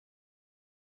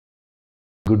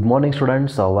Good morning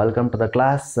students, welcome to the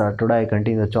class. Today I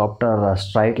continue the chapter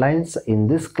straight lines. In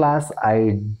this class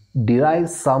I derive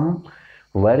some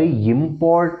very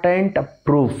important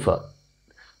proof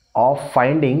of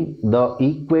finding the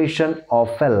equation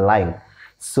of a line.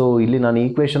 So ಇಲ್ಲಿ ನಾನು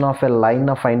equation of a line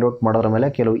ನ find out ಮಾಡೋದ್ರ ಮೇಲೆ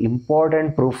ಕೆಲವು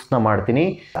important proofs ನ ಮಾಡ್ತೀನಿ.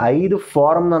 5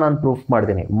 form ನ ನಾನು ಪ್ರೂಫ್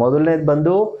ಮಾಡ್ತೀನಿ. ಮೊದಲನೇದು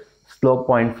ಬಂದು slope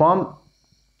point form,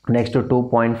 next 2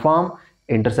 point form,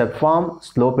 intercept form,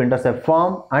 slope intercept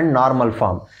form and normal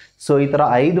form. So ಈ ತರ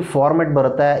 5 ಫಾರ್ಮ್ಯಾಟ್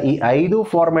ಬರುತ್ತೆ. ಈ 5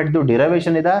 ಫಾರ್ಮ್ಯಾಟ್ದು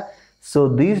ಡಿರೈವೇಷನ್ ಇದೆ. So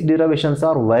these derivations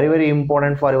are very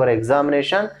important for your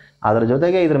examination. ಅದರ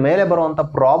ಜೊತೆಗೆ ಇದ್ರ ಮೇಲೆ ಬರುವಂಥ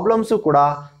ಪ್ರಾಬ್ಲಮ್ಸು ಕೂಡ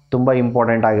ತುಂಬ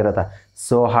ಇಂಪಾರ್ಟೆಂಟ್ ಆಗಿರುತ್ತೆ.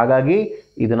 ಸೊ ಹಾಗಾಗಿ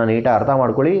ಇದನ್ನು ನೀಟಾಗಿ ಅರ್ಥ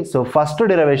ಮಾಡ್ಕೊಳ್ಳಿ. ಸೊ ಫಸ್ಟ್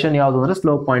ಡಿರೈವೇಷನ್ ಯಾವುದು ಅಂದರೆ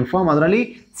ಸ್ಲೋಪ್ ಪಾಯಿಂಟ್ ಫಾರ್ಮ್. ಅದರಲ್ಲಿ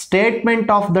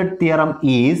statement of that theorem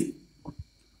is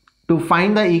to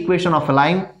find the equation of A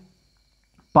line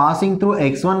passing through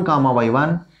x1,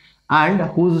 y1 and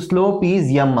whose slope is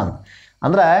m ಅಂತ.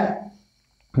 ಅಂದರೆ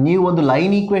ನೀವು ಒಂದು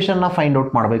ಲೈನ್ ಈಕ್ವೇಷನ್ನ ಫೈಂಡ್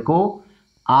ಔಟ್ ಮಾಡಬೇಕು.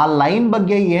 ಆ ಲೈನ್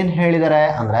ಬಗ್ಗೆ ಏನು ಹೇಳಿದ್ದಾರೆ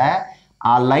ಅಂದರೆ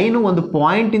ಆ ಲೈನು ಒಂದು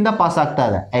ಪಾಯಿಂಟಿಂದ ಪಾಸ್ ಆಗ್ತಾ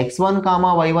ಇದೆ. x1,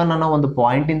 y1 ಅನ್ನೋ ಒಂದು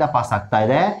ಪಾಯಿಂಟಿಂದ ಪಾಸ್ ಆಗ್ತಾ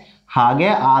ಇದೆ. ಹಾಗೆ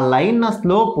ಆ ಲೈನ್ನ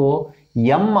ಸ್ಲೋಪು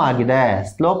m ಆಗಿದೆ.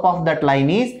 Slope of that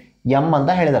line is m ಅಂತ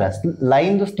ಹೇಳಿದ್ದಾರೆ.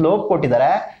 ಲೈನ್ದು ಸ್ಲೋಪ್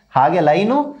ಕೊಟ್ಟಿದ್ದಾರೆ. ಹಾಗೆ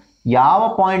ಲೈನು ಯಾವ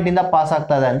ಪಾಯಿಂಟಿಂದ ಪಾಸ್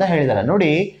ಆಗ್ತಾ ಇದೆ ಅಂತ ಹೇಳಿದ್ದಾರೆ.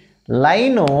 ನೋಡಿ,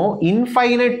 ಲೈನು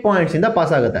ಇನ್ಫೈನೈಟ್ ಪಾಯಿಂಟ್ಸ್ ಇಂದ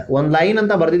ಪಾಸ್ ಆಗುತ್ತೆ. ಒಂದು ಲೈನ್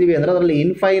ಅಂತ ಬರ್ದಿದೀವಿ ಅಂದ್ರೆ ಅದರಲ್ಲಿ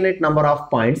ಇನ್ಫೈನೈಟ್ ನಂಬರ್ ಆಫ್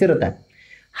ಪಾಯಿಂಟ್ಸ್ ಇರುತ್ತೆ.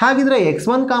 ಹಾಗಿದ್ರೆ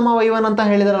x1, y1 ಅಂತ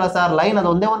ಹೇಳಿದಾರಲ್ಲ ಸರ್, ಲೈನ್ ಅದು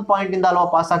ಒಂದೇ ಒಂದು ಪಾಯಿಂಟ್ ಇಂದ ಅಲ್ವಾ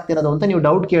ಪಾಸ್ ಆಗ್ತಿರೋದು ಅಂತ ನೀವು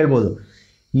ಡೌಟ್ ಕೇಳ್ಬೋದು.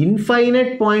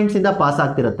 ಇನ್ಫೈನೈಟ್ ಪಾಯಿಂಟ್ಸ್ ಇಂದ ಪಾಸ್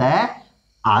ಆಗ್ತಿರುತ್ತೆ.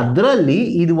 ಅದರಲ್ಲಿ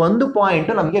ಇದು ಒಂದು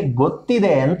ಪಾಯಿಂಟ್ ನಮಗೆ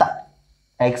ಗೊತ್ತಿದೆ ಅಂತ.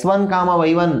 x1,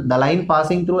 y1 the line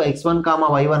passing through x1,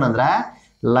 y1 ಅಂದ್ರೆ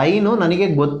ಲೈನು ನನಗೆ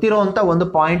ಗೊತ್ತಿರೋ ಅಂತ ಒಂದು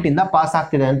ಪಾಯಿಂಟ್ ಇಂದ ಪಾಸ್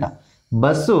ಆಗ್ತಿದೆ ಅಂತ.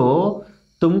 ಬಸ್ಸು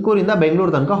ತುಮಕೂರಿಂದ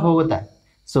ಬೆಂಗಳೂರು ತನಕ ಹೋಗುತ್ತೆ.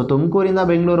 ಸೊ ತುಮಕೂರಿಂದ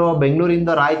ಬೆಂಗಳೂರು, ಬೆಂಗಳೂರಿಂದ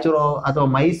ರಾಯಚೂರು ಅಥವಾ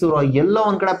ಮೈಸೂರು ಎಲ್ಲೋ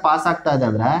ಒಂದು ಕಡೆ ಪಾಸ್ ಆಗ್ತಾ ಇದೆ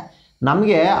ಅಂದರೆ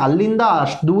ನಮಗೆ ಅಲ್ಲಿಂದ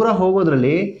ಅಷ್ಟು ದೂರ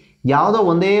ಹೋಗೋದ್ರಲ್ಲಿ ಯಾವುದೋ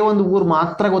ಒಂದೇ ಒಂದು ಊರು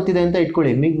ಮಾತ್ರ ಗೊತ್ತಿದೆ ಅಂತ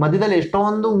ಇಟ್ಕೊಳ್ಳಿ. ಮಧ್ಯದಲ್ಲಿ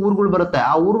ಎಷ್ಟೊಂದು ಊರುಗಳು ಬರುತ್ತೆ,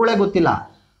 ಆ ಊರುಗಳೇ ಗೊತ್ತಿಲ್ಲ.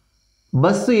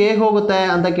 ಬಸ್ಸು ಹೇಗೆ ಹೋಗುತ್ತೆ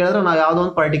ಅಂತ ಕೇಳಿದ್ರೆ ನಾವು ಯಾವುದೋ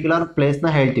ಒಂದು ಪರ್ಟಿಕ್ಯುಲರ್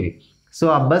ಪ್ಲೇಸ್ನ ಹೇಳ್ತೀವಿ. ಸೊ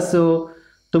ಆ ಬಸ್ಸು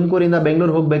ತುಮಕೂರಿಂದ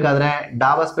ಬೆಂಗಳೂರು ಹೋಗಬೇಕಾದ್ರೆ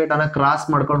ಡಾಬಸ್ಪೇಟನ್ನ ಕ್ರಾಸ್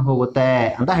ಮಾಡ್ಕೊಂಡು ಹೋಗುತ್ತೆ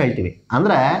ಅಂತ ಹೇಳ್ತೀವಿ.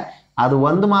 ಅಂದರೆ ಅದು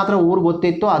ಒಂದು ಮಾತ್ರ ಊರು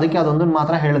ಗೊತ್ತಿತ್ತು, ಅದಕ್ಕೆ ಅದೊಂದನ್ನು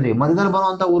ಮಾತ್ರ ಹೇಳಿದ್ವಿ. ಮಧ್ಯದಲ್ಲಿ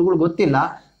ಬರುವಂಥ ಊರುಗಳು ಗೊತ್ತಿಲ್ಲ,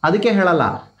 ಅದಕ್ಕೆ ಹೇಳಲ್ಲ.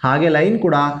 ಹಾಗೆ ಲೈನ್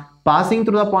ಕೂಡ passing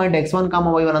through the point x1,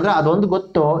 y1 ಅಂದರೆ ಅದೊಂದು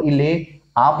ಗೊತ್ತು, ಇಲ್ಲಿ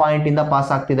ಆ ಪಾಯಿಂಟಿಂದ ಪಾಸ್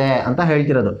ಆಗ್ತಿದೆ ಅಂತ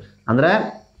ಹೇಳ್ತಿರೋದು. ಅಂದರೆ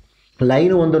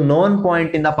ಲೈನು ಒಂದು ನೋನ್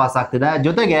ಪಾಯಿಂಟಿಂದ ಪಾಸ್ ಆಗ್ತಿದೆ.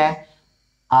 ಜೊತೆಗೆ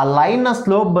ಆ ಲೈನ್ನ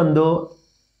ಸ್ಲೋಪ್ ಬಂದು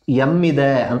m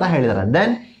ಇದೆ ಅಂತ ಹೇಳಿದ್ದಾರೆ.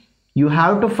 Then you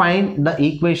have to find the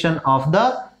equation of the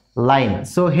line.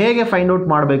 So ಹೇಗೆ ಫೈಂಡ್ ಔಟ್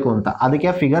ಮಾಡಬೇಕು ಅಂತ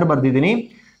ಅದಕ್ಕೆ figure ಬರ್ದಿದ್ದೀನಿ.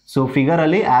 So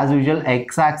ಫಿಗರಲ್ಲಿ as usual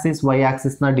X Axis Y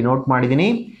ಆಕ್ಸಿಸ್ನ denote ಮಾಡಿದ್ದೀನಿ.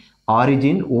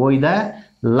 ಆರಿಜಿನ್ ಓ ಇದೆ,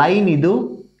 ಲೈನ್ ಇದು.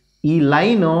 ಈ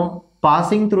line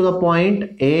passing through the point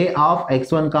A of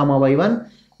x1, y1.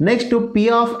 Next P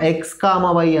of X,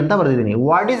 Y ಅಂತ ಬರ್ದಿದ್ದೀನಿ.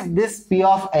 What is this P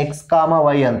of X,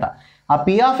 Y ಅಂತ? ಆ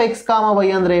P of X, Y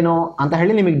ಅಂದ್ರೆ ಏನು ಅಂತ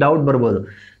ಹೇಳಿ ನಿಮಗೆ ಡೌಟ್ ಬರ್ಬೋದು.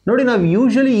 ನೋಡಿ, ನಾವು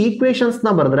ಯೂಶಲಿ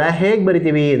ಈಕ್ವೇಷನ್ಸ್ನ ಬರೆದ್ರೆ ಹೇಗೆ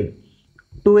ಬರಿತೀವಿ?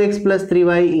 2x +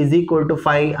 3y =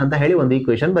 5 ಅಂತ ಹೇಳಿ ಒಂದು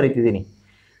ಈಕ್ವೇಷನ್ ಬರೀತಿದ್ದೀನಿ.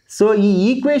 ಸೊ ಈ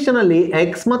ಈಕ್ವೇಷನ್ ಅಲ್ಲಿ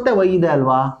ಎಕ್ಸ್ ಮತ್ತೆ ವೈ ಇದೆ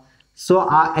ಅಲ್ವಾ? ಸೊ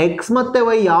ಆ ಎಕ್ಸ್ ಮತ್ತೆ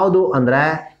ವೈ ಯಾವುದು ಅಂದ್ರೆ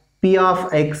ಪಿ ಆಫ್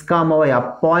ಎಕ್ಸ್, ವೈ. ಆ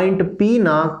ಪಾಯಿಂಟ್ ಪಿ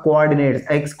ನ ಕೋಆರ್ಡಿನೇಟ್ಸ್,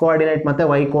 ಎಕ್ಸ್ ಕೋಆರ್ಡಿನೇಟ್ ಮತ್ತೆ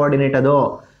ವೈ ಕೋಆರ್ಡಿನೇಟ್ ಅದು,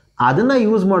 ಅದನ್ನ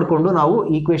ಯೂಸ್ ಮಾಡಿಕೊಂಡು ನಾವು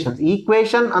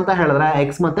ಈಕ್ವೇಷನ್ ಅಂತ ಹೇಳಿದ್ರೆ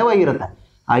ಎಕ್ಸ್ ಮತ್ತೆ ವೈ ಇರುತ್ತೆ.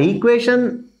 ಆ ಈಕ್ವೇಷನ್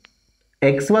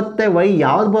ಎಕ್ಸ್ ಮತ್ತೆ ವೈ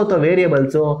ಯಾವ್ದು ಬರುತ್ತೋ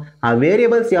ವೇರಿಯೇಬಲ್ಸು, ಆ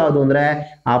ವೇರಿಯೇಬಲ್ಸ್ ಯಾವುದು ಅಂದ್ರೆ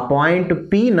ಆ ಪಾಯಿಂಟ್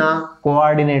ಪಿ ನ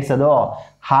ಕೋಆರ್ಡಿನೇಟ್ಸ್ ಅದು.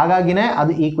 ಹಾಗಾಗಿನೇ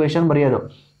ಅದು ಈಕ್ವೇಷನ್ ಬರೆಯೋದು.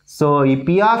 ಸೊ ಈ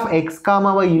ಪಿ ಆಫ್ ಎಕ್ಸ್,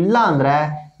 ವೈ ಇಲ್ಲ ಅಂದ್ರೆ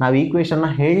ನಾವು ಈಕ್ವೇಷನ್ನ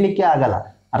ಹೇಳಲಿಕ್ಕೆ ಆಗಲ್ಲ.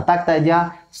 ಅರ್ಥ ಆಗ್ತಾ ಇದೆಯಾ?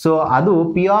 ಸೊ ಅದು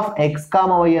ಪಿ ಆಫ್ ಎಕ್ಸ್,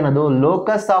 ವೈ ಅನ್ನೋದು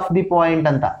ಲೋಕಸ್ ಆಫ್ ದಿ ಪಾಯಿಂಟ್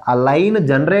ಅಂತ. ಆ ಲೈನ್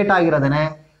ಜನರೇಟ್ ಆಗಿರೋದೇನೆ,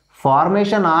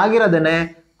 ಫಾರ್ಮೇಶನ್ ಆಗಿರೋದೇನೆ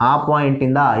ಆ ಪಾಯಿಂಟ್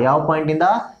ಇಂದ. ಯಾವ ಪಾಯಿಂಟ್ ಇಂದ?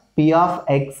 ಪಿ ಆಫ್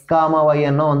ಎಕ್ಸ್, ವೈ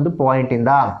ಅನ್ನೋ ಒಂದು ಪಾಯಿಂಟ್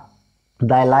ಇಂದ.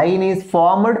 The line is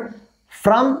formed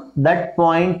from that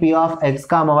point P of X,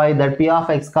 Y. That P of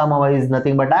X, Y is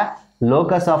nothing but a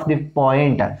locus of the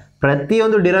point.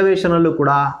 ಪ್ರತಿಯೊಂದು derivation ಅಲ್ಲೂ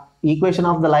ಕೂಡ equation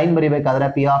of the line ಬರೀಬೇಕಾದ್ರೆ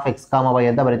P of X, Y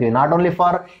ಅಂತ ಬರಿತೀವಿ. Not only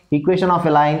for equation of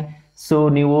A line. So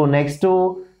ನೀವು next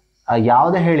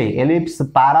ಯಾವುದೇ ಹೇಳಿ, ellipse,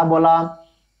 parabola,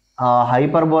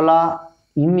 hyperbola,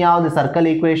 ಇನ್ಯಾವುದೇ circle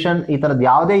equation, ಈ ಥರದ್ದು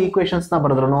ಯಾವುದೇ ಈಕ್ವೇಷನ್ಸ್ನ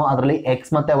ಬರೆದ್ರೂ ಅದರಲ್ಲಿ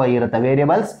ಎಕ್ಸ್ ಮತ್ತೆ ವೈ ಇರುತ್ತೆ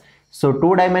ವೇರಿಯೇಬಲ್ಸ್. ಸೊ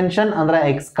 2 ಡೈಮೆನ್ಷನ್ ಅಂದರೆ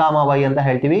ಎಕ್ಸ್, ವೈ ಅಂತ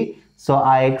ಹೇಳ್ತೀವಿ. ಸೊ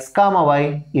ಆ ಎಕ್ಸ್, ವೈ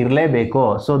ಇರಲೇಬೇಕು.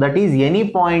 So that is any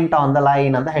point on the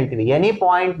line ಅಂತ ಹೇಳ್ತೀವಿ. ಎನಿ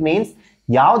ಪಾಯಿಂಟ್ ಮೀನ್ಸ್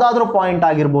ಯಾವುದಾದ್ರೂ ಪಾಯಿಂಟ್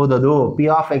ಆಗಿರ್ಬೋದು. ಅದು ಪಿ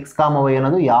ಆಫ್ ಎಕ್ಸ್, ವೈ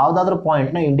ಅನ್ನೋದು ಯಾವುದಾದ್ರೂ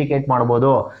ಪಾಯಿಂಟ್ನ ಇಂಡಿಕೇಟ್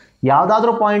ಮಾಡ್ಬೋದು.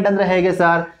 ಯಾವುದಾದ್ರೂ ಪಾಯಿಂಟ್ ಅಂದರೆ ಹೇಗೆ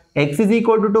ಸರ್? x =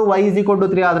 2, y =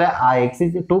 3 ಆದರೆ ಆ x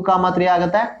 2, 3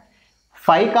 ಆಗುತ್ತೆ.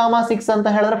 5, 6 ಅಂತ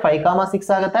ಹೇಳಿದ್ರೆ 5,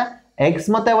 6 ಆಗುತ್ತೆ. x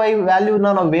ಮತ್ತೆ y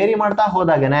ವ್ಯಾಲ್ಯೂನ ನಾವು ವೇರಿ ಮಾಡ್ತಾ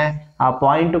ಹೋದಾಗನೇ ಆ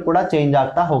ಪಾಯಿಂಟ್ ಕೂಡ ಚೇಂಜ್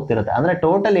ಆಗ್ತಾ ಹೋಗ್ತಿರುತ್ತೆ. ಅಂದ್ರೆ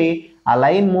ಟೋಟಲಿ ಆ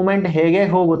ಲೈನ್ ಮೂವ್ಮೆಂಟ್ ಹೇಗೆ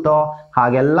ಹೋಗುತ್ತೋ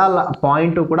ಹಾಗೆಲ್ಲ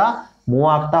ಪಾಯಿಂಟು ಕೂಡ ಮೂವ್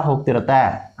ಆಗ್ತಾ ಹೋಗ್ತಿರುತ್ತೆ.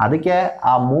 ಅದಕ್ಕೆ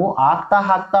ಆ ಮೂವ್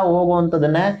ಆಗ್ತಾ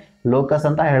ಹೋಗುವಂಥದ್ದನ್ನೇ ಲೋಕಸ್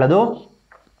ಅಂತ ಹೇಳೋದು.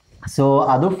 ಸೊ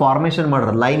ಅದು ಫಾರ್ಮೇಶನ್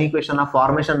ಮಾಡೋದು, ಲೈನ್ ಈಕ್ವೇಶನ್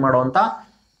ಫಾರ್ಮೇಶನ್ ಮಾಡುವಂತ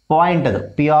ಪಾಯಿಂಟ್ ಅದು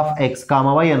ಪಿ ಆಫ್ ಎಕ್ಸ್ ಕಾಮ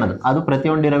ವೈ ಅನ್ನೋದು. ಅದು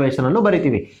ಪ್ರತಿಯೊಂದು ಡಿರೈವೇಶನ್ ಅಲ್ಲೂ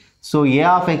ಬರಿತೀವಿ. ಸೊ ಎ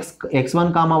ಆಫ್ ಎಕ್ಸ್1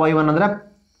 ಕಾಮ ವೈ1 ಅಂದ್ರೆ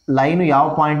ಲೈನ್ ಯಾವ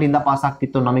ಪಾಯಿಂಟ್ ಇಂದ ಪಾಸ್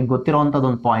ಆಗ್ತಿತ್ತು ನಮಗೆ ಗೊತ್ತಿರುವಂತದ್ದು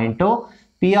ಒಂದು ಪಾಯಿಂಟ್.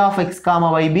 ಪಿ ಆಫ್ ಎಕ್ಸ್ ಕಾಮ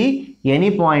Y be any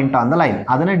point on the line.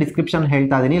 ಅದನ್ನೇ ಡಿಸ್ಕ್ರಿಪ್ಷನ್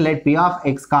ಹೇಳ್ತಾ ಇದೀನಿ. ಲೆಟ್ ಪಿ ಆಫ್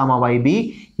ಎಕ್ಸ್ ಕಾಮ Y be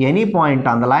any point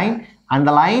on the line and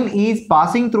the line is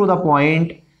passing through the point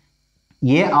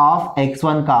a of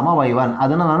x1 comma y1.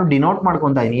 ಅದನ್ನ ನಾನು denote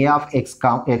ಮಾಡ್ಕೊಂತಾ ಇದೀನಿ a of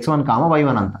x1 comma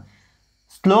y1 ಅಂತ.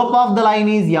 Slope of the line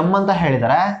is m ಅಂತ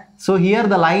ಹೇಳಿದರೆ, so here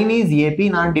the line is A P,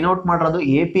 ನಾನು denote ಮಾಡಿರೋದು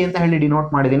A P ಅಂತ ಹೇಳಿ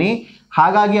ಡಿನೋಟ್ ಮಾಡಿದ್ದೀನಿ.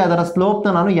 ಹಾಗಾಗಿ ಅದರ ಸ್ಲೋಪ್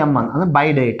ನಾನು m ಅಂತ ಅಂದ್ರೆ by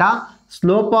data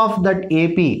slope of that A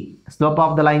P, slope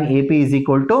of the line A P is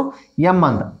equal to m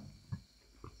ಅಂತ.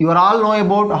 You are all know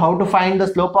about how to find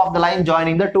the slope of the line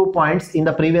joining the 2 points in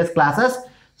the previous classes.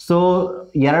 So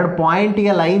 2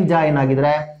 ಪಾಯಿಂಟ್ಗೆ line join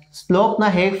ಆಗಿದ್ರೆ slope ನ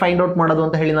ಹೇಗೆ find out ಮಾಡೋದು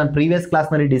ಅಂತ ಹೇಳಿ ನಾನು previous class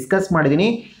ನಲ್ಲಿ discuss ಮಾಡಿದ್ದೀನಿ.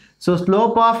 So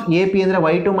slope of A P ಅಂದ್ರೆ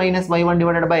y2 minus y1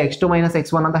 divided by x2 minus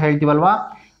x1 ಅಂತ ಹೇಳ್ತೀವಲ್ವಾ.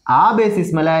 ಆ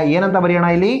ಬೇಸಿಸ್ ಮೇಲೆ ಏನಂತ ಬರೆಯೋಣ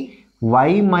ಇಲ್ಲಿ,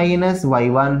 y minus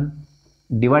y1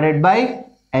 divided by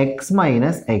x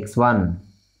minus x1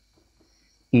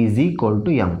 is equal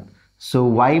to m. So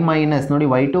y minus ನೋಡಿ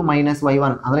y2 ಮೈನಸ್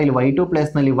y1 ಅಂದ್ರೆ ಇಲ್ಲಿ y2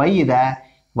 ಪ್ಲೇಸ್ ನಲ್ಲಿ y ಇದೆ,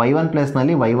 y1 ಪ್ಲೇಸ್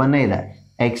ನಲ್ಲಿ y1 ಇದೆ,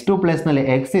 x2 ಪ್ಲೇಸ್ ನಲ್ಲಿ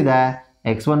x ಇದೆ,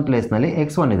 x1 ಪ್ಲೇಸ್ ನಲ್ಲಿ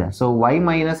x1 ಇದೆ. So y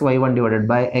minus y1 divided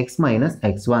by x minus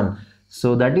x1. So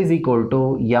that is equal to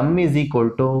m is equal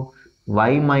to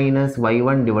y minus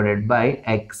y1 divided by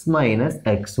x minus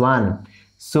x1.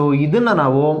 So ಇದನ್ನ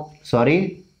ನಾವು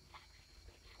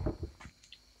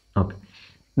okay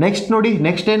next ನೋಡಿ,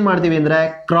 next ಏನ್ ಮಾಡ್ತೀವಿ ಅಂದ್ರೆ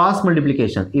cross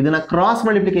multiplication. ಇದನ್ನ cross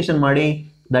multiplication ಮಾಡಿ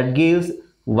that gives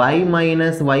y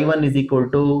minus y1 is equal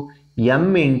to m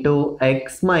into x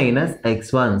minus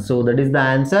x1. So that is the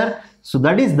answer. So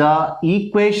that is the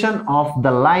equation of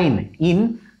the line in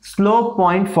slope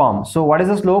point form. So what is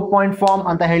the slope point form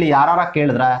anta heli yarara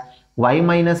kelidra y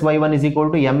minus y1 is equal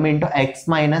to m into x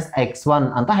minus x1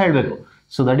 anta helbeku.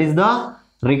 So that is the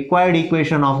required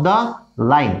equation of the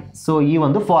line. So ee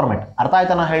ಒಂದು format artha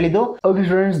aita na ಹೇಳಿದ್ದು. Okay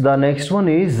students, the next one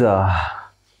is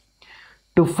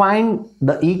to find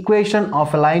the equation of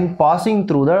a line passing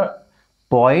through the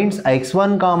points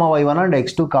x1 comma y1 and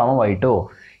x2 comma y2.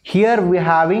 Here we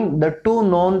having the two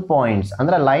known points.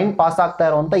 ಅಂದ್ರೆ line pass ಆಗ್ತಾ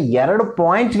ಇರುವಂತ 2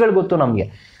 points ಗಳು ಗೊತ್ತು ನಮಗೆ.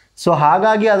 So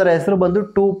ಹಾಗಾಗಿ ಅದರ ಹೆಸರು ಬಂದು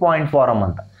 2 ಪಾಯಿಂಟ್ ಫಾರಮ್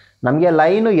ಅಂತ. ನಮಗೆ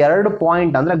ಲೈನ್ 2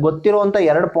 ಪಾಯಿಂಟ್ ಅಂದ್ರೆ ಗೊತ್ತಿರುವಂತ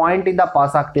 2 ಪಾಯಿಂಟ್ ಇಂದ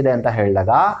ಪಾಸ್ ಆಗ್ತಿದೆ ಅಂತ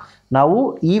ಹೇಳಿದಾಗ ನಾವು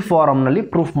ಈ ಫಾರಮ್ ನಲ್ಲಿ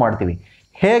ಪ್ರೂಫ್ ಮಾಡ್ತೀವಿ.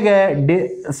 ಹೇಗೆ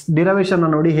ಡಿರೈವೇಶನ್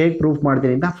ನೋಡಿ ಹೇಗೆ ಪ್ರೂಫ್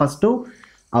ಮಾಡ್ತೀನಿ ಅಂತ ಫಸ್ಟ್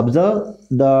ಅಬ್ಸರ್ವ್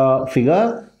ದ ಫಿಗರ್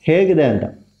ಹೇಗಿದೆ ಅಂತ.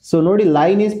 So nodi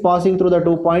line is passing through the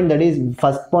 2 point, that is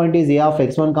first point is a of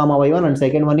x1 comma y1 and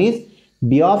second one is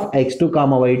b of x2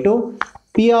 comma y2.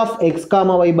 p of x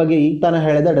comma y ಬಗ್ಗೆ ಈಗ ತಾನೇ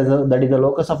ಹೇಳಿದೆ, that is the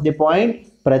locus of the point.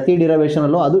 ಪ್ರತಿ derivation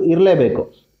ಅಲ್ಲೂ ಅದು ಇರಲೇಬೇಕು.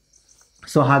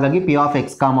 So ಹಾಗಾಗಿ p of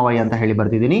x comma y ಅಂತ ಹೇಳಿ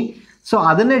ಬರ್ತಿದ್ದೀನಿ. ಸೊ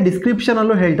ಅದನ್ನೇ ಡಿಸ್ಕ್ರಿಪ್ಷನ್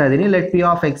ಅಲ್ಲೂ ಹೇಳ್ತಾ ಇದ್ದೀನಿ. Let p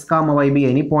of x comma y be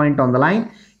any point on the line.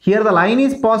 Here the line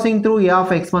is passing through a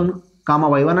of x1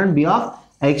 comma y1 and b of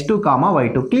x2 comma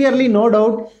y2. Clearly no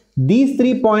doubt these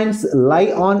 3 points lie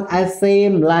on a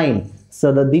same line. So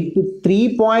the 3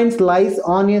 points lies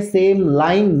on a same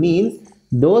line means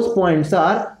those points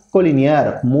are collinear.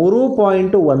 3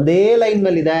 point ಒಂದೇ line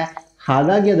ನಲ್ಲಿ ಇದೆ,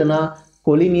 ಹಾಗಾಗಿ ಅದನ್ನ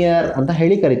collinear ಅಂತ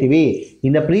ಹೇಳಿ ಕರಿತೀವಿ.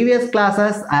 In the previous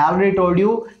classes I already told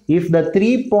you, if the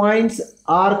 3 points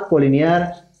are collinear,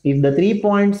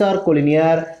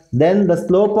 then the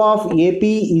slope of AP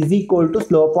is equal to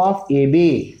slope of AB.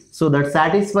 So that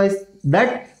satisfies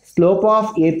that slope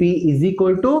of A P is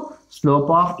equal to slope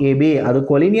of A B. ಅದು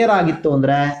collinear ಆಗಿತ್ತು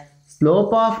ಅಂದ್ರೆ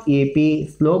slope of A P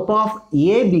slope of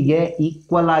A ಬಿಗೆ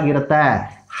equal ಆಗಿರುತ್ತೆ.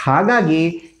 ಹಾಗಾಗಿ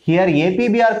here A P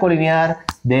B R collinear,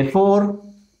 therefore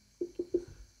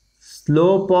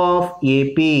slope of A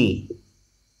P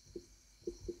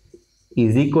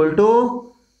is equal to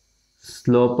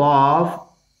slope of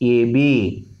A B.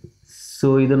 So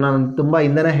ಇದು ನಾನು ತುಂಬಾ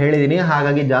ಹಿಂದೆನೇ ಹೇಳಿದ್ದೀನಿ,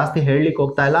 ಹಾಗಾಗಿ ಜಾಸ್ತಿ ಹೇಳಲಿಕ್ಕೆ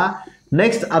ಹೋಗ್ತಾ ಇಲ್ಲ.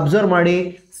 ನೆಕ್ಸ್ಟ್ ಅಬ್ಸರ್ವ್ ಮಾಡಿ,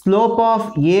 slope of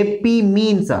A P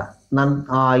means ನಾನು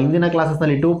ಹಿಂದಿನ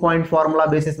ಕ್ಲಾಸಸ್ನಲ್ಲಿ 2 ಪಾಯಿಂಟ್ ಫಾರ್ಮುಲಾ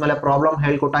ಬೇಸಿಸ್ ಮೇಲೆ ಪ್ರಾಬ್ಲಮ್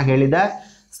ಹೇಳ್ಕೊಟ್ಟಾಗ ಹೇಳಿದ್ದೆ.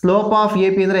 ಸ್ಲೋಪ್ ಆಫ್ ಎ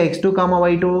ಪಿ ಅಂದರೆ x2 ಕಾಮ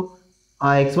y2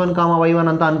 x1 ಕಾಮ y1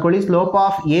 ಅಂತ ಅನ್ಕೊಳ್ಳಿ. ಸ್ಲೋಪ್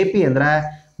ಆಫ್ ಎ ಪಿ ಅಂದರೆ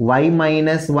y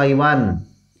minus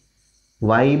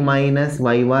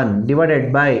y1 divided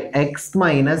by x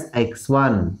minus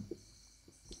x1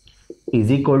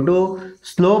 is equal to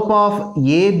slope of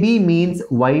A B means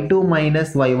y2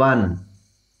 minus y1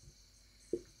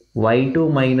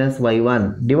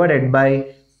 divided by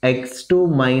x2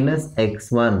 minus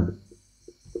x1.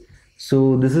 So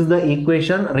this is the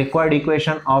equation, required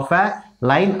equation of A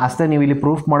line. ಅಷ್ಟೇ ನೀವು ಇಲ್ಲಿ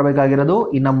proof ಮಾಡಬೇಕಾಗಿರೋದು,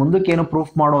 ಇನ್ನು ಮುಂದಕ್ಕೆ ಏನು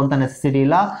proof ಮಾಡುವಂತ necessity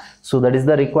ಇಲ್ಲ. So that is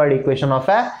the required equation of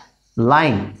A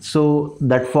line. So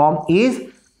that form is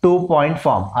 2 point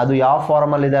form. ಅದು ಯಾವ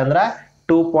ಫಾರ್ಮ್ ಅಲ್ಲಿ ಇದೆ ಅಂದ್ರೆ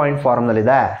 2 ಪಾಯಿಂಟ್ ಫಾರ್ಮ್ ನಲ್ಲಿ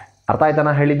ಇದೆ. ಅರ್ಥ ಆಯ್ತಾ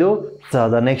ನಾ ಹೇಳಿದ್ದು? So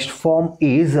the next form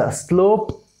is slope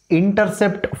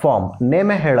intercept form.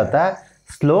 ನೇಮೇ ಹೇಳುತ್ತೆ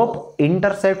ಸ್ಲೋಪ್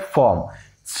ಇಂಟರ್ಸೆಪ್ಟ್ ಫಾರ್ಮ್.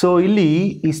 ಸೊ ಇಲ್ಲಿ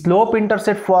ಈ ಸ್ಲೋಪ್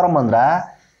ಇಂಟರ್ಸೆಪ್ಟ್ ಫಾರ್ಮ್ ಅಂದ್ರೆ,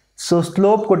 ಸೊ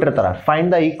ಸ್ಲೋಪ್ ಕೊಟ್ಟಿರ್ತಾರೆ, find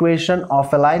the equation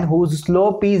of A line whose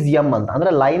slope is M ಅಂತ,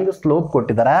 ಅಂದ್ರೆ ಲೈನ್ ಸ್ಲೋಪ್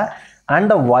ಕೊಟ್ಟಿದ್ದಾರೆ and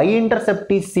the Y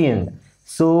intercept is seen.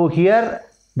 So here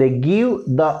they give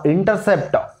the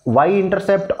intercept, Y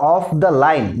intercept of the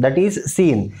line that is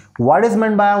seen. What is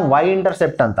meant by Y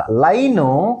intercept ಅಂತ?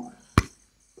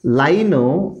 Line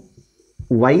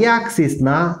Y ಆಕ್ಸಿಸ್ನ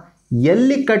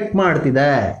ಎಲ್ಲಿ cut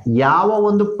ಮಾಡ್ತಿದೆ, ಯಾವ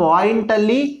ಒಂದು point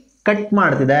ಅಲ್ಲಿ cut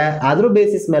ಮಾಡ್ತಿದೆ, ಅದ್ರ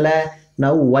basis ಮೇಲೆ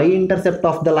ನಾವು Y intercept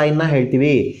of the line ನ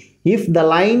ಹೇಳ್ತೀವಿ. If the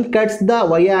line cuts the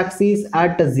Y Axis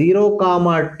at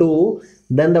 0,2,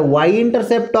 then the y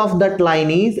intercept of that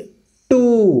line is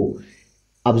 2.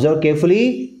 Observe carefully.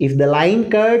 If the line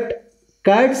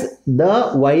cuts the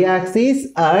y axis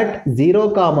at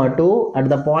 0,2, at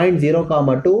the point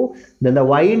 0,2, then the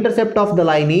y intercept of the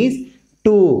line is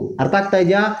 2. ಅರ್ಥ ಆಗ್ತಾ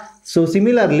ಇದೆಯಾ? So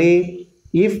similarly,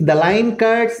 if the line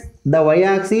cuts the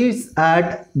y-axis at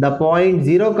the point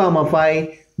 0,5,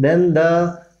 then the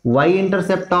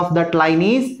y-intercept of that line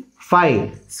is 5.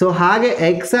 So ಹಾಗೆ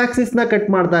x-axis ನ cut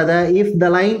ಮಾಡ್ತಾ ಇದೆ. If the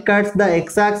line cuts the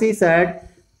x-axis at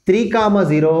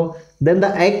 3,0, then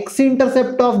the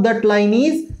x-intercept of that line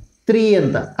is 3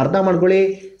 ಅಂತ. ಅರ್ಥ ಮಾಡ್ಕೊಳ್ಳಿ.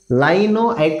 Line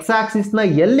x-axis ನ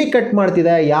ಎಲ್ಲಿ cut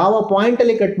ಮಾಡ್ತಿದೆ, ಯಾವ ಪಾಯಿಂಟ್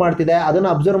ಅಲ್ಲಿ ಕಟ್ ಮಾಡ್ತಿದೆ ಅದನ್ನ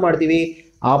ಅಬ್ಸರ್ವ್ ಮಾಡ್ತೀವಿ.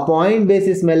 ಆ ಪಾಯಿಂಟ್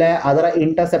ಬೇಸಿಸ್ ಮೇಲೆ ಅದರ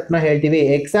ಇಂಟರ್ಸೆಪ್ಟ್ ನ ಹೇಳ್ತೀವಿ.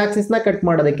 x-axis ನ ಕಟ್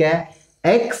ಮಾಡೋದಕ್ಕೆ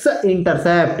ಎಕ್ಸ್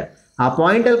ಇಂಟರ್ಸೆಪ್ಟ್, ಆ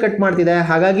ಪಾಯಿಂಟ್ ಅಲ್ಲಿ ಕಟ್ ಮಾಡ್ತಿದೆ.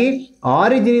 ಹಾಗಾಗಿ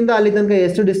ಆರಿಜಿನ್ ಇಂದ ಅಲ್ಲಿ ತನಕ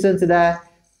ಎಷ್ಟು ಡಿಸ್ಟೆನ್ಸ್ ಇದೆ?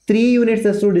 3 ಯೂನಿಟ್ಸ್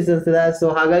ಅಷ್ಟು ಡಿಸ್ಟೆನ್ಸ್ ಇದೆ. ಸೊ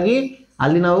ಹಾಗಾಗಿ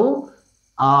ಅಲ್ಲಿ ನಾವು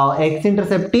ಎಕ್ಸ್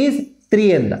ಇಂಟರ್ಸೆಪ್ಟ್ ಈಸ್ 3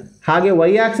 ಅಂತ. ಹಾಗೆ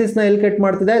ವೈ ಆಕ್ಸಿಸ್ ನ ಎಲ್ಲಿ ಕಟ್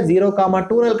ಮಾಡ್ತಿದೆ?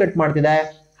 0,2 ನಲ್ಲಿ ಕಟ್ ಮಾಡ್ತಿದೆ.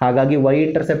 ಹಾಗಾಗಿ ವೈ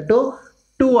ಇಂಟರ್ಸೆಪ್ಟ್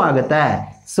 2 ಆಗುತ್ತೆ.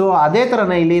 ಸೊ ಅದೇ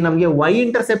ತರನೇ ಇಲ್ಲಿ ನಮಗೆ ವೈ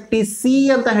ಇಂಟರ್ಸೆಪ್ಟ್ ಈಸ್ ಸಿ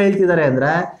ಅಂತ ಹೇಳ್ತಿದ್ದಾರೆ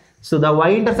ಅಂದ್ರೆ, so the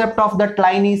Y intercept of that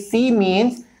line is C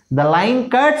means the line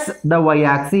cuts the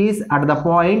y-axis at the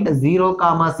point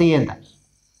 0,c ಅಂತ.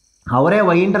 ಅವರೇ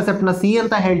y ಇಂಟರ್ಸೆಪ್ಟ್ ನ c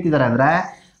ಅಂತ ಹೇಳ್ತಿದ್ದಾರೆ ಅಂದ್ರೆ,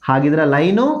 ಹಾಗಿದ್ರೆ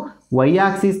ಲೈನು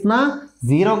y-axis ನ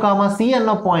 0,c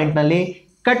ಅನ್ನೋ ಪಾಯಿಂಟ್ ನಲ್ಲಿ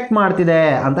ಕಟ್ ಮಾಡ್ತಿದೆ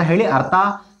ಅಂತ ಹೇಳಿ ಅರ್ಥ.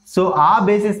 ಸೊ ಆ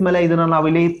ಬೇಸಿಸ್ ಮೇಲೆ ಇದನ್ನ ನಾವು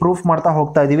ಇಲ್ಲಿ ಪ್ರೂಫ್ ಮಾಡ್ತಾ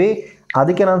ಹೋಗ್ತಾ ಇದೀವಿ.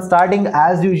 ಅದಕ್ಕೆ ನಾನು ಸ್ಟಾರ್ಟಿಂಗ್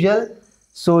ಆಸ್ ಯೂಶುವಲ್,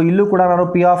 ಸೊ ಇಲ್ಲೂ ಕೂಡ ನಾನು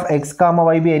p of x,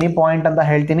 y be any point ಅಂತ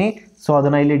ಹೇಳ್ತೀನಿ. ಸೊ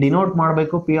ಅದನ್ನ ಇಲ್ಲಿ ಡಿನೋಟ್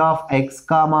ಮಾಡಬೇಕು, p of x,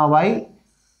 y.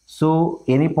 So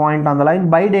any point on the line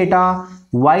by data,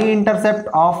 y-intercept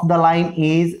of the line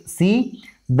is c.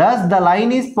 Thus the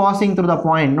line is passing through the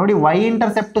point. ನೋಡಿ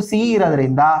y-intercept c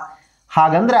ಇರೋದ್ರಿಂದ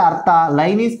ಹಾಗಂದ್ರೆ ಅರ್ಥ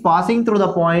line is passing through the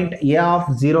point a of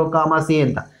 0,c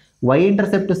ಅಂತ.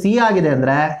 y-intercept c ಆಗಿದೆ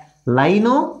ಅಂದ್ರೆ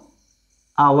line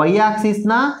ಆ y-axis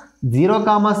ನ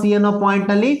 0,c ಅನ್ನೋ ಪಾಯಿಂಟ್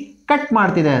ನಲ್ಲಿ ಕಟ್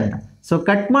ಮಾಡ್ತಿದೆ ಅಂತ. ಸೊ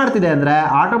ಕಟ್ ಮಾಡ್ತಿದೆ ಅಂದ್ರೆ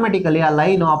ಆಟೋಮೆಟಿಕಲಿ ಆ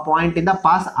ಲೈನು ಆ ಪಾಯಿಂಟ್ ಇಂದ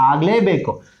ಪಾಸ್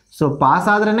ಆಗ್ಲೇಬೇಕು. ಸೊ ಪಾಸ್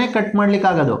ಆದ್ರೇನೆ ಕಟ್ ಮಾಡ್ಲಿಕ್ಕೆ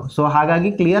ಆಗೋದು. ಸೊ ಹಾಗಾಗಿ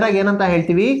ಕ್ಲಿಯರ್ ಆಗಿ ಏನಂತ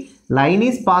ಹೇಳ್ತೀವಿ? Line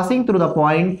is passing through the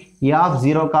point A of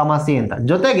 0,c ಅಂತ.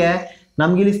 ಜೊತೆಗೆ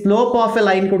ನಮ್ಗೆ ಇಲ್ಲಿ ಸ್ಲೋಪ್ ಆಫ್ ಎ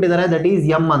ಲೈನ್ ಕೊಟ್ಟಿದ್ದಾರೆ, ದಟ್ ಈಸ್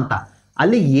ಎಂ ಅಂತ.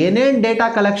 ಅಲ್ಲಿ ಏನೇನ್ ಡೇಟಾ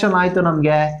ಕಲೆಕ್ಷನ್ ಆಯ್ತು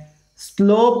ನಮ್ಗೆ?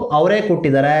 ಸ್ಲೋಪ್ ಅವರೇ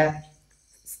ಕೊಟ್ಟಿದ್ದಾರೆ,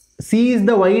 C is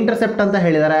the Y intercept ಅಂತ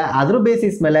ಹೇಳಿದ್ದಾರೆ. ಅದ್ರ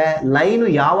ಬೇಸಿಸ್ ಮೇಲೆ ಲೈನು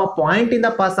ಯಾವ ಪಾಯಿಂಟ್ ಇಂದ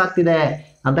ಪಾಸ್ ಆಗ್ತಿದೆ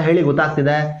ಅಂತ ಹೇಳಿ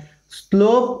ಗೊತ್ತಾಗ್ತಿದೆ.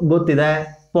 ಸ್ಲೋಪ್ ಗೊತ್ತಿದೆ,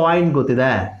 ಪಾಯಿಂಟ್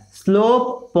ಗೊತ್ತಿದೆ. ಸ್ಲೋಪ್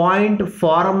ಪಾಯಿಂಟ್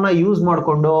ಫಾರ್ಮ್ ನ ಯೂಸ್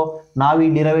ಮಾಡಿಕೊಂಡು ನಾವು ಈ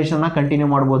ಡಿರೈವೇಶನ್ ನ ಕಂಟಿನ್ಯೂ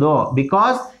ಮಾಡಬಹುದು.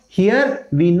 Because here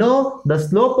we know the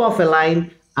slope of A line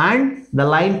and the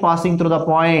line passing through the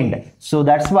point. So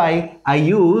that's why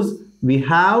we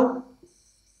have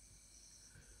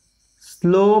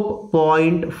slope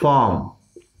point form.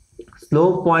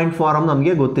 Slope point form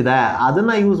ನಮಗೆ ಗೊತ್ತಿದೆ,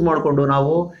 ಅದನ್ನ use ಮಾಡಿಕೊಂಡು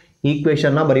ನಾವು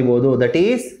ಈಕ್ವೇಶನ್ ನ ಬರೀಬಹುದು. That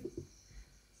is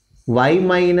y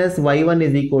minus y1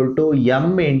 is equal to m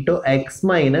into x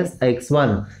minus x1.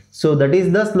 So that is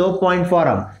the slope point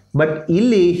form. But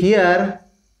ಇಲ್ಲಿ here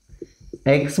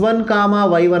x1,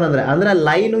 y1 ಅಂದ್ರೆ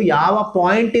line ಯಾವ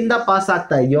point ಇಂದ ಪಾಸ್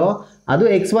ಆಗ್ತಾ ಇದೆಯೋ ಅದು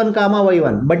x1,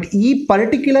 y1. ಬಟ್ ಈ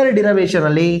particular derivation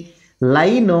ಅಲ್ಲಿ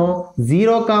line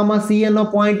 0,c ಅನ್ನೋ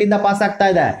ಪಾಯಿಂಟ್ ಇಂದ ಪಾಸ್ ಆಗ್ತಾ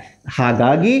ಇದೆ.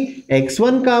 ಹಾಗಾಗಿ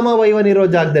x1, y1 ಇರೋ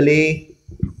ಜಾಗದಲ್ಲಿ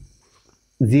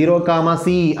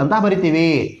 0,c ಅಂತ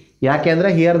ಬರಿತೀವಿ. ಯಾಕೆಂದ್ರೆ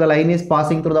here the line is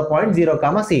passing through the point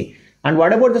 0,c. And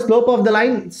what about the slope of the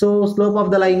line? So slope of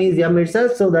the line is m itself.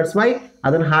 So that's why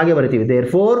ಅದನ್ನ ಹಾಗೆ ಬರಿತೀವಿ.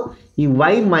 therefore ಈ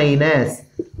y minus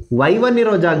y1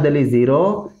 ಇರೋ ಜಾಗದಲ್ಲಿ 0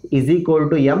 is equal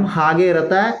to m ಹಾಗೆ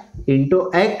ಇರುತ್ತೆ into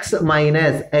x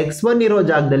minus x1 ಇರೋ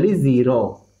ಜಾಗದಲ್ಲಿ 0.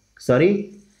 ಸಾರಿ,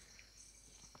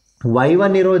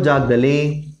 y1 ಇರೋ ಜಾಗದಲ್ಲಿ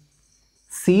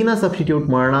c ನ ಸಬ್ಸ್ಟಿಟ್ಯೂಟ್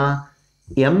ಮಾಡೋಣ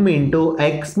m into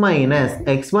X minus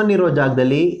x1 ಇರೋ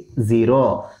ಜಾಗದಲ್ಲಿ 0.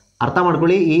 ಅರ್ಥ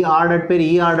ಮಾಡ್ಕೊಳ್ಳಿ, ಈ ಆರ್ಡರ್ಡ್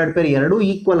ಪೇರ್ ಎರಡೂ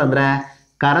ಈಕ್ವಲ್ ಅಂದರೆ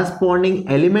ಕರೆಸ್ಪಾಂಡಿಂಗ್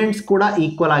ಎಲಿಮೆಂಟ್ಸ್ ಕೂಡ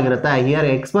ಈಕ್ವಲ್ ಆಗಿರುತ್ತೆ. ಹಿಯರ್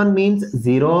x1 ಮೀನ್ಸ್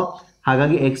 0,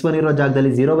 ಹಾಗಾಗಿ x1 ಇರೋ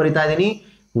ಜಾಗದಲ್ಲಿ 0 ಬರಿತಾ ಇದ್ದೀನಿ.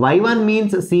 y1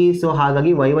 ಮೀನ್ಸ್ c, ಸೊ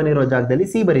ಹಾಗಾಗಿ y1 ಇರೋ ಜಾಗದಲ್ಲಿ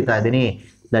c ಬರಿತಾ ಇದ್ದೀನಿ.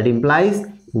 That implies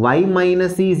y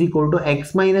minus c is equal to x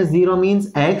minus 0 means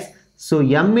x. So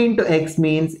m into x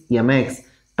means mx.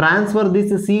 Transfer this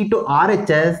c to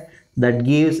RHS, that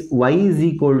gives y is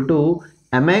equal to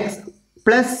mx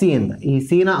plus c ಅಂತ. ಈ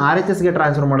c ನ RHS ಗೆ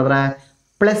transfer ಮಾಡಿದ್ರೆ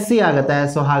plus C ಆಗುತ್ತೆ.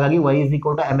 So ಹಾಗಾಗಿ y is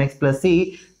equal to mx plus c.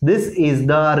 This is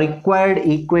the required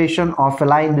equation of a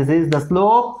line. This is the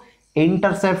slope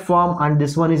intercept form and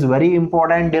this one is very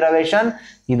important derivation.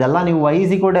 ಇದೆಲ್ಲ ನೀವು y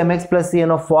is equal to mx plus c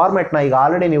ಅನ್ನೋ ಫಾರ್ಮೆಟ್ನ ಈಗ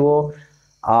already ನೀವು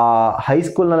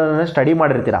ಹೈಸ್ಕೂಲ್ನಲ್ಲಿ study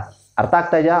ಮಾಡಿರ್ತೀರ. ಅರ್ಥ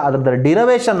ಆಗ್ತಾ ಇದೆಯಾ? ಅದ್ರದ್ದು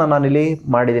derivation ನಾನು ಇಲ್ಲಿ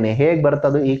ಮಾಡಿದ್ದೀನಿ, ಹೇಗೆ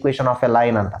ಬರ್ತದು ಈಕ್ವೇಷನ್ ಆಫ್ ಎ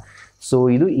ಲೈನ್ ಅಂತ. ಸೊ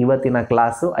ಇದು ಇವತ್ತಿನ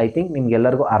ಕ್ಲಾಸು. ಐ ಥಿಂಕ್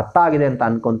ನಿಮ್ಗೆಲ್ಲರಿಗೂ ಅರ್ಥ ಆಗಿದೆ ಅಂತ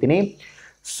ಅನ್ಕೊತೀನಿ.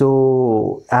 ಸೊ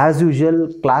ಆ್ಯಸ್ ಯೂಶುವಲ್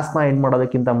ಕ್ಲಾಸ್ನ ಎಂಡ್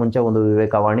ಮಾಡೋದಕ್ಕಿಂತ ಮುಂಚೆ ಒಂದು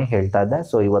ವಿವೇಕವಾಣಿ ಹೇಳ್ತಾ ಇದ್ದೆ.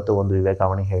 ಸೊ ಇವತ್ತು ಒಂದು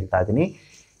ವಿವೇಕವಾಣಿ ಹೇಳ್ತಾ ಇದ್ದೀನಿ.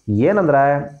 ಏನಂದರೆ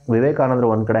ವಿವೇಕಾನಂದರು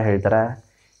ಒಂದು ಕಡೆ ಹೇಳ್ತಾರೆ,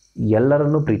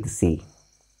 ಎಲ್ಲರನ್ನೂ ಪ್ರೀತಿಸಿ,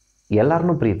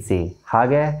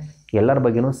 ಹಾಗೆ ಎಲ್ಲರ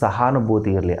ಬಗ್ಗೆನೂ ಸಹಾನುಭೂತಿ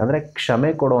ಇರಲಿ, ಅಂದರೆ ಕ್ಷಮೆ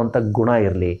ಕೊಡುವಂಥ ಗುಣ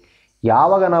ಇರಲಿ.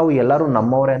 ಯಾವಾಗ ನಾವು ಎಲ್ಲರೂ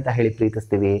ನಮ್ಮವರೇ ಅಂತ ಹೇಳಿ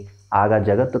ಪ್ರೀತಿಸ್ತೀವಿ ಆಗ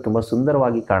ಜಗತ್ತು ತುಂಬ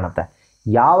ಸುಂದರವಾಗಿ ಕಾಣುತ್ತೆ.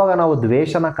 ಯಾವಾಗ ನಾವು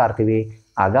ದ್ವೇಷನ ಕಾರ್ತೀವಿ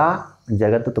ಆಗ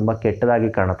ಜಗತ್ತು ತುಂಬ ಕೆಟ್ಟದಾಗಿ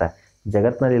ಕಾಣುತ್ತೆ.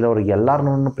 ಜಗತ್ತಿನಲ್ಲಿರೋರು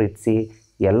ಎಲ್ಲರನ್ನೂ ಪ್ರೀತಿಸಿ,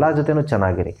 ಎಲ್ಲ ಜೊತೆನೂ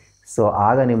ಚೆನ್ನಾಗಿರಿ. ಸೊ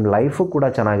ಆಗ ನಿಮ್ಮ ಲೈಫು ಕೂಡ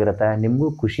ಚೆನ್ನಾಗಿರುತ್ತೆ, ನಿಮಗೂ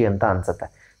ಖುಷಿ ಅಂತ ಅನಿಸುತ್ತೆ.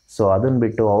 ಸೊ ಅದನ್ನು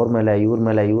ಬಿಟ್ಟು ಅವ್ರ ಮೇಲೆ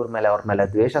ಅವ್ರ ಮೇಲೆ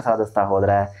ದ್ವೇಷ ಸಾಧಿಸ್ತಾ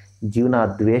ಹೋದರೆ ಜೀವನ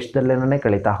ದ್ವೇಷದಲ್ಲೇನೇ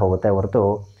ಕಳೀತಾ ಹೋಗುತ್ತೆ ಹೊರತು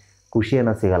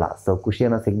ಖುಷಿಯನ್ನು ಸಿಗಲ್ಲ. ಸೊ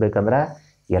ಖುಷಿಯನ್ನು ಸಿಗಬೇಕಂದ್ರೆ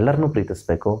ಎಲ್ಲರನ್ನೂ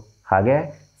ಪ್ರೀತಿಸಬೇಕು, ಹಾಗೆ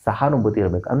ಸಹಾನುಭೂತಿ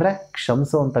ಇರಬೇಕು, ಅಂದರೆ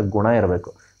ಕ್ಷಮಿಸುವಂಥ ಗುಣ ಇರಬೇಕು.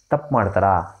 ತಪ್ಪು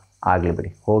ಮಾಡ್ತಾರಾ, ಆಗಲಿ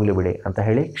ಬಿಡಿ, ಹೋಗಲಿ ಬಿಡಿ ಅಂತ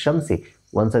ಹೇಳಿ ಕ್ಷಮಿಸಿ.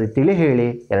 ಒಂದು ಸತಿ ತಿಳಿ ಹೇಳಿ,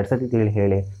 2 ಸತಿ ತಿಳಿ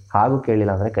ಹೇಳಿ, ಹಾಗೂ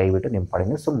ಕೇಳಿಲ್ಲ ಅಂದರೆ ಕೈ ಬಿಟ್ಟು ನಿಮ್ಮ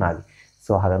ಪಾಡಿಗೆ ಸುಮ್ಮನಾಗಿ.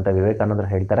 ಸೊ ಹಾಗಂತ ವಿವೇಕಾನಂದರು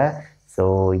ಹೇಳ್ತಾರೆ. ಸೊ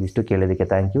ಇದಿಷ್ಟು ಕೇಳಿದ್ದಕ್ಕೆ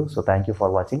thank you. So thank you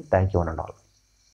for watching. Thank you one and all.